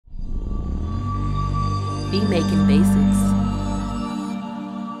Beat making basics.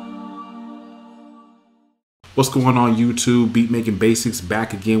 What's going on YouTube? Beat Making Basics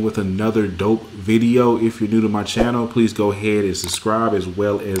back again with another dope video. If you're new to my channel, please go ahead and subscribe, as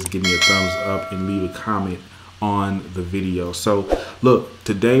well as give me a thumbs up and leave a comment on the video. So look,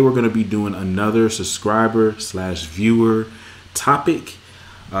 today we're going to be doing another subscriber slash viewer topic.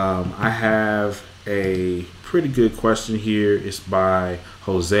 I have a pretty good question here. It's by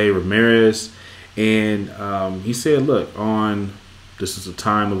Jose Ramirez, and he said, look, this is the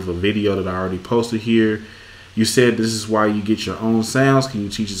time of a video that I already posted here. You said this is why you get your own sounds. Can you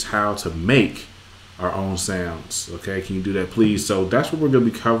teach us how to make our own sounds? Okay, can you do that, please? So that's what we're going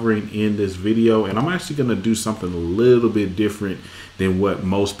to be covering in this video, and I'm actually going to do something a little bit different than what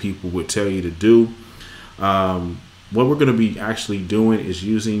most people would tell you to do. What we're going to be actually doing is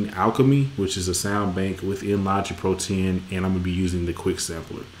using Alchemy, which is a sound bank within Logic Pro 10, and I'm going to be using the quick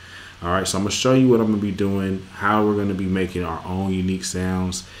sampler. All right, so I'm going to show you what I'm going to be doing, how we're going to be making our own unique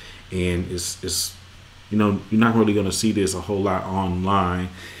sounds, and it's you know, you're not really going to see this a whole lot online.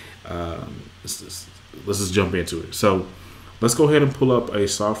 Let's just jump into it. So let's go ahead and pull up a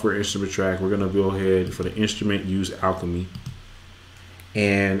software instrument track. We're going to go ahead for the instrument, use Alchemy.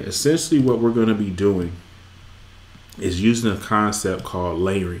 And essentially what we're going to be doing is using a concept called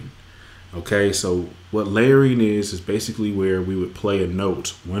layering. Okay, so what layering is basically where we would play a note,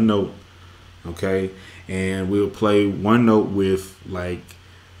 one note, okay, and we'll play one note with like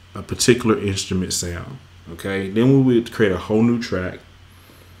a particular instrument sound. Okay, then we would create a whole new track,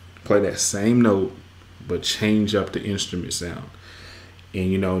 play that same note, but change up the instrument sound, and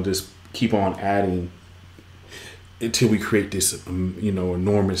you know, just keep on adding until we create this you know,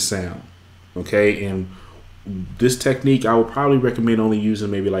 enormous sound. Okay, and this technique I would probably recommend only using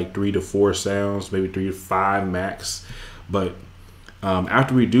maybe like 3 to 4 sounds, maybe 3 to 5 max. But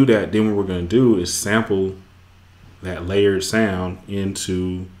after we do that, then what we're going to do is sample that layered sound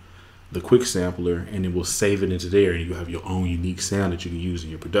into the quick sampler, and then we'll save it into there, and you have your own unique sound that you can use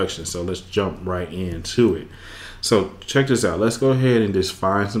in your production. So let's jump right into it. So check this out. Let's go ahead and just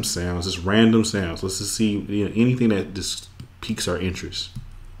find some sounds, just random sounds. Let's just see, you know, anything that just piques our interest.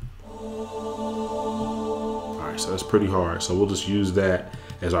 All right, so that's pretty hard. So we'll just use that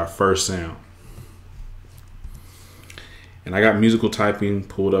as our first sound. And I got musical typing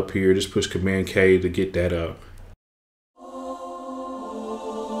pulled up here. Just push Command K to get that up.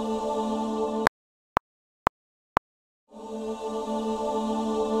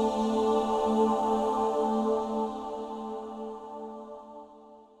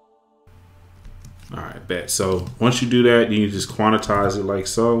 Alright, bet. So once you do that, then you just quantize it like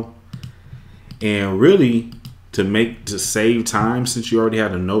so. And really, to save time, since you already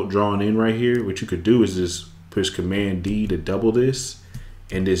had a note drawn in right here, what you could do is just push Command D to double this,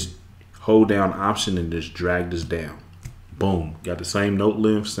 and just hold down Option and just drag this down. Boom. Got the same note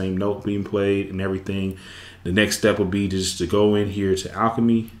length, same note being played and everything. The next step would be just to go in here to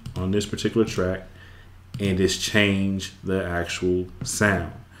Alchemy on this particular track and just change the actual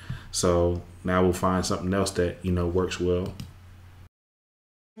sound. So now we'll find something else that, you know, works well.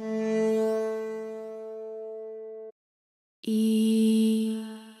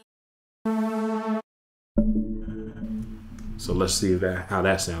 So let's see how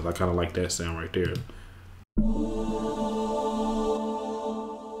that sounds. I kind of like that sound right there.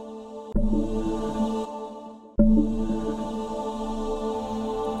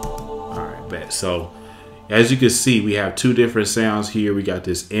 All right, bet. So as you can see, we have two different sounds here. We got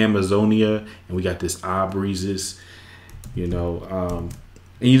this Amazonia and we got this Ah Breezes, you know,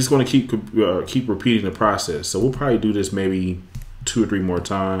 and you just want to keep repeating the process. So we'll probably do this maybe 2 or 3 more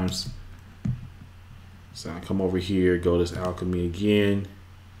times. So I come over here, go to Alchemy again.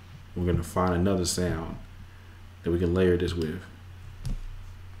 We're going to find another sound that we can layer this with.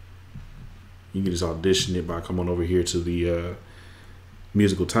 You can just audition it by coming over here to the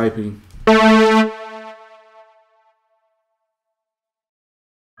musical typing.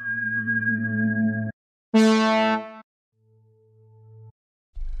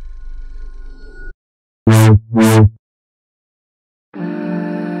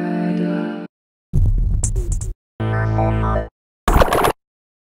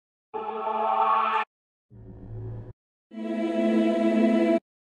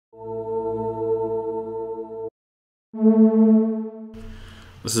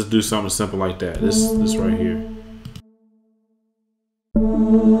 Let's just do something simple like that. This right here.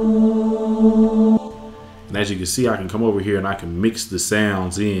 And as you can see, I can come over here and I can mix the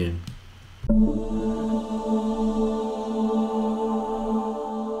sounds in. All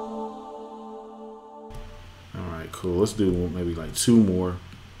right, cool. Let's do maybe like 2 more.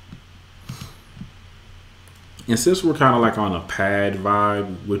 And since we're kind of like on a pad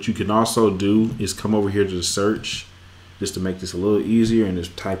vibe, what you can also do is come over here to the search just to make this a little easier and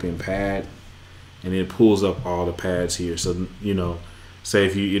just type in pad, and it pulls up all the pads here. So, you know, say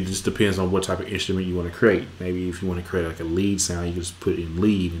if you, it just depends on what type of instrument you want to create. Maybe if you want to create like a lead sound, you just put in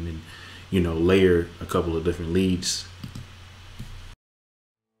lead and then, you know, layer a couple of different leads.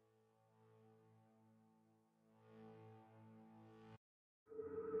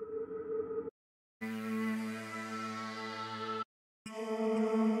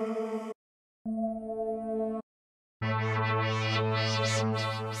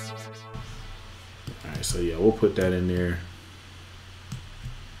 Alright, so yeah, we'll put that in there.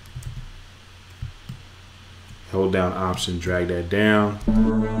 Hold down Option, drag that down.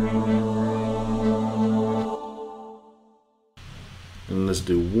 And let's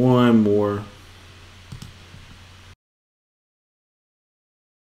do one more.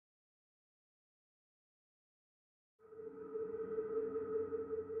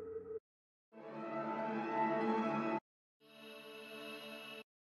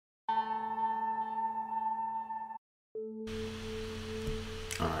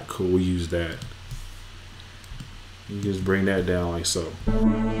 All right, cool, we'll use that. You just bring that down like so.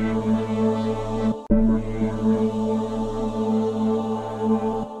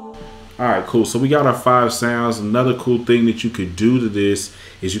 All right, cool. So we got our 5 sounds. Another cool thing that you could do to this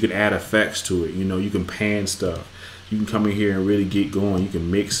is you can add effects to it. You know, you can pan stuff. You can come in here and really get going. You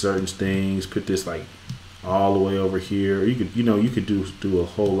can mix certain things, put this like all the way over here. You could, you know, you could do a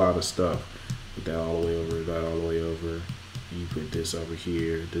whole lot of stuff. Put that all the way over, that all the way over. You put this over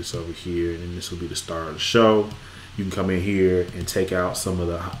here, and then this will be the start of the show. You can come in here and take out some of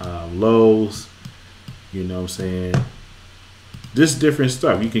the lows. You know what I'm saying? Just different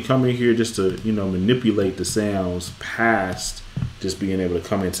stuff. You can come in here just to, you know, manipulate the sounds past just being able to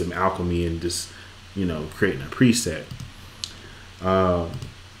come into Alchemy and just, you know, creating a preset.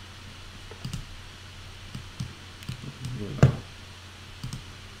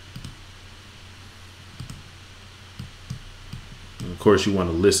 Of course, you want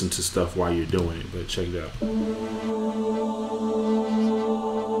to listen to stuff while you're doing it, but check it out.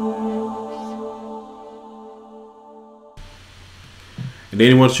 And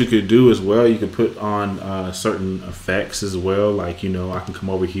then what you could do as well, you can put on certain effects as well. Like, you know, I can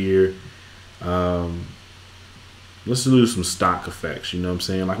come over here. Let's do some stock effects. You know what I'm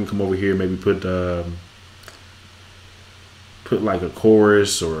saying? I can come over here, maybe put like a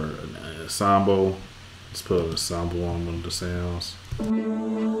chorus or an ensemble. Let's put an ensemble on one of the sounds.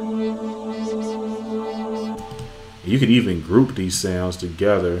 You could even group these sounds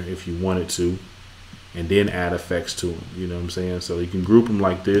together if you wanted to, and then add effects to them. You know what I'm saying? So you can group them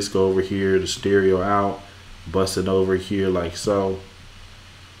like this. Go over here, the stereo out, bust it over here like so,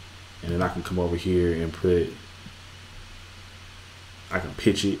 and then I can come over here and I can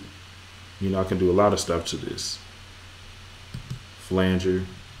pitch it. You know, I can do a lot of stuff to this. Flanger.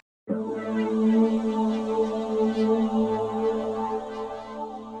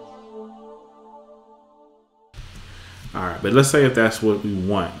 Alright, but let's say if that's what we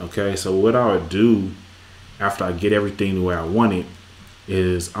want, okay? So what I would do after I get everything the way I want it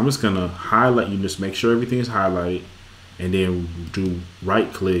is I'm just gonna highlight, you just make sure everything is highlighted, and then do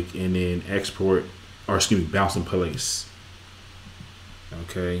right click and then export, or excuse me, bounce in place.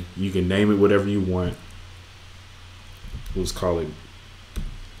 Okay, you can name it whatever you want. Let's call it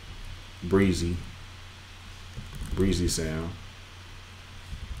breezy sound.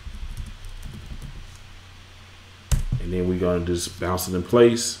 And then we're gonna just bounce it in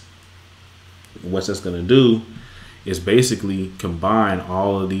place. What that's gonna do is basically combine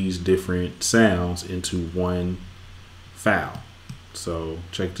all of these different sounds into one file. So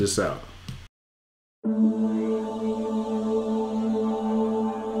check this out.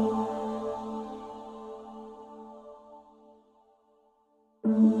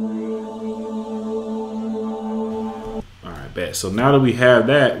 Alright, bet. So now that we have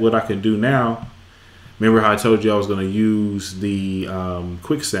that, what I can do now, remember how I told you I was going to use the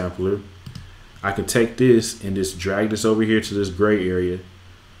quick sampler? I can take this and just drag this over here to this gray area,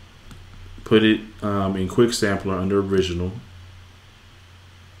 put it in quick sampler under original,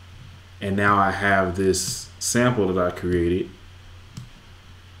 and now I have this sample that I created.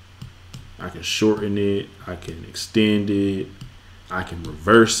 I can shorten it, I can extend it, I can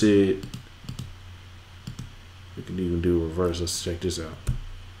reverse it. We can even do a reverse. Let's check this out.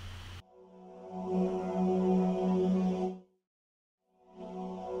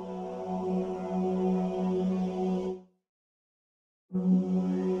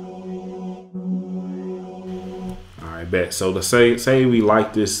 Bet. So to say we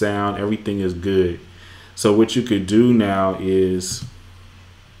like this sound, everything is good. So what you could do now is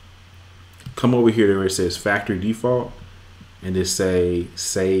come over here to where it says factory default and just say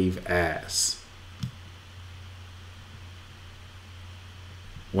save as.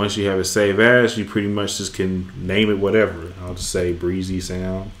 Once you have it save as, you pretty much just can name it whatever. I'll just say breezy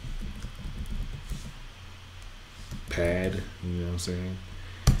sound pad, you know what I'm saying?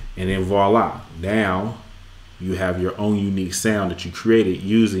 And then voila, now you have your own unique sound that you created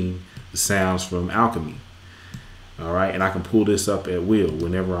using the sounds from Alchemy. All right, and I can pull this up at will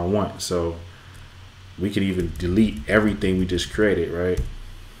whenever I want. So we can even delete everything we just created, right?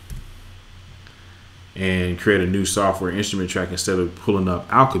 And create a new software instrument track. Instead of pulling up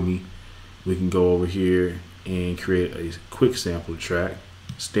Alchemy, we can go over here and create a quick sample track,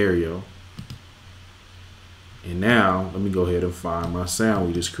 stereo. And now let me go ahead and find my sound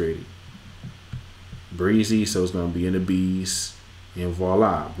we just created. Breezy, so it's going to be in the B's, and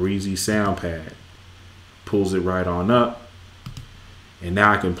voila, breezy sound pad. Pulls it right on up, and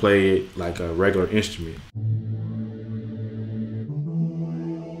now I can play it like a regular instrument.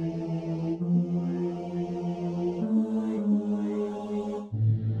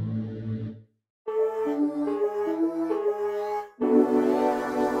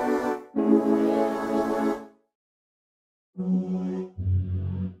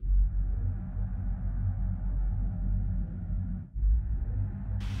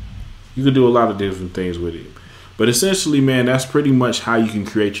 You can do a lot of different things with it. But essentially, man, that's pretty much how you can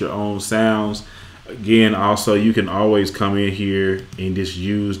create your own sounds. Again, also, you can always come in here and just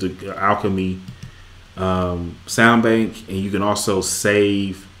use the Alchemy sound bank, and you can also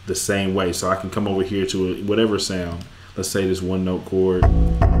save the same way. So I can come over here to whatever sound. Let's say this one note chord.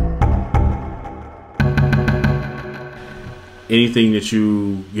 Anything that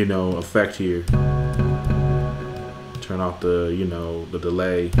you know, affect here. Turn off the, the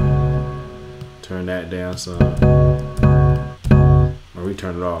delay. Turn that down some. Or we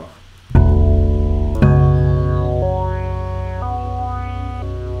turn it off.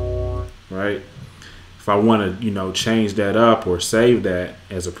 Right? If I want to, change that up or save that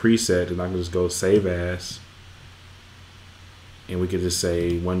as a preset, then I can just go save as. And we can just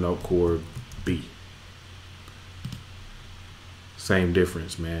say one note chord B. Same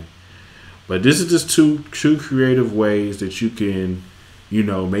difference, man. But this is just two creative ways that you can,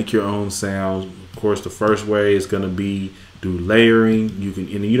 make your own sounds. Of course, the first way is going to be do layering. You can,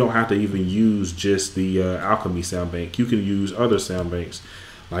 and you don't have to even use just the Alchemy sound bank. You can use other sound banks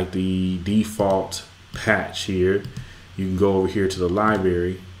like the default patch here. You can go over here to the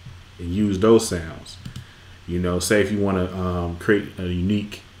library and use those sounds. Say if you want to create a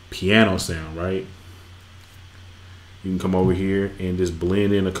unique piano sound, right? You can come over here and just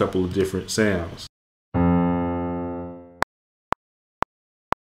blend in a couple of different sounds.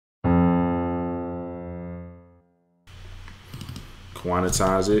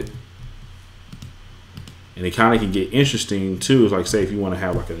 Quantize it. And it kind of can get interesting too. Like, say if you want to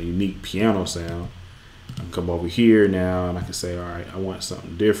have like a unique piano sound, I can come over here now and I can say, all right, I want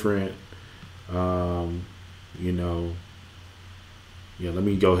something different. Let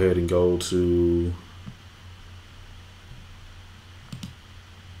me go ahead and go to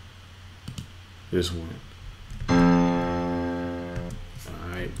this one.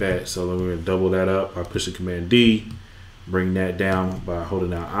 Alright, bet. So then we're going to double that up by pushing Command D, bring that down by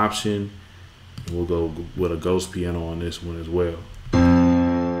holding down Option, and we'll go with a ghost piano on this one as well.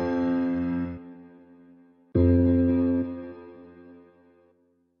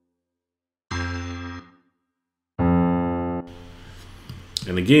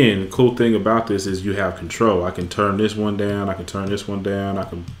 And again, the cool thing about this is you have control. I can turn this one down, I can turn this one down, I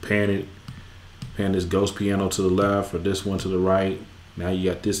can pan this ghost piano to the left or this one to the right. Now you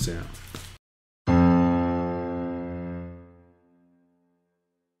got this sound.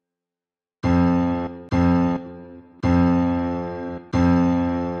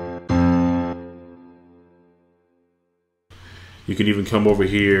 You can even come over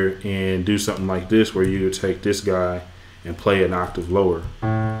here and do something like this where you take this guy and play an octave lower.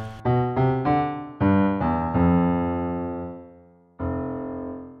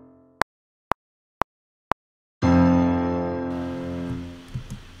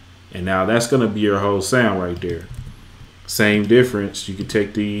 And now that's going to be your whole sound right there. Same difference. You can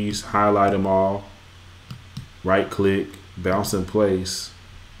take these, highlight them all, right click, bounce in place.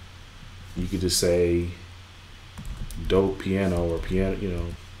 You could just say dope piano or piano,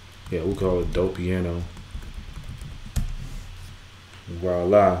 yeah, we'll call it dope piano.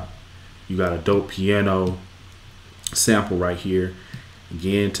 Voila, you got a dope piano sample right here.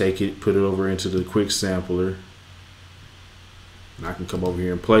 Again, take it, put it over into the quick sampler, and I can come over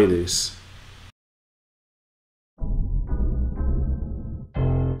here and play this.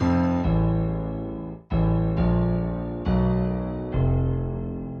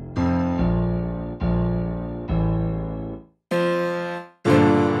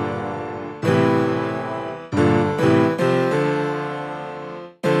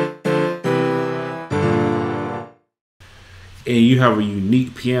 and you have a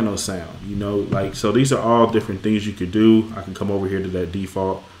unique piano sound, you know, like, so these are all different things you could do. I can come over here to that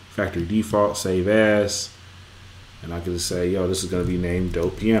default, factory default, save as, and I can just say, yo, this is going to be named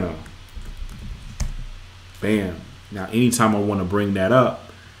Dope Piano. Bam. Now, anytime I want to bring that up,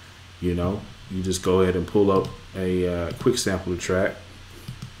 you know, you just go ahead and pull up a quick sample track.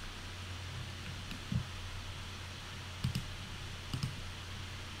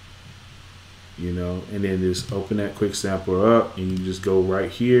 You know, and then just open that quick sampler up, and you just go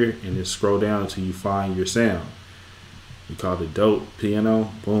right here and just scroll down until you find your sound. We call it Dope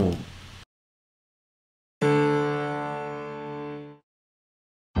Piano. Boom.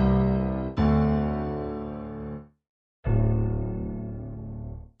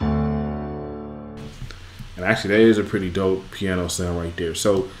 And actually, that is a pretty dope piano sound right there.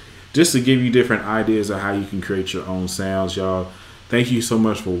 So just to give you different ideas of how you can create your own sounds, y'all. Thank you so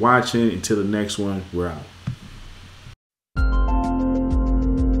much for watching. Until the next one, we're out.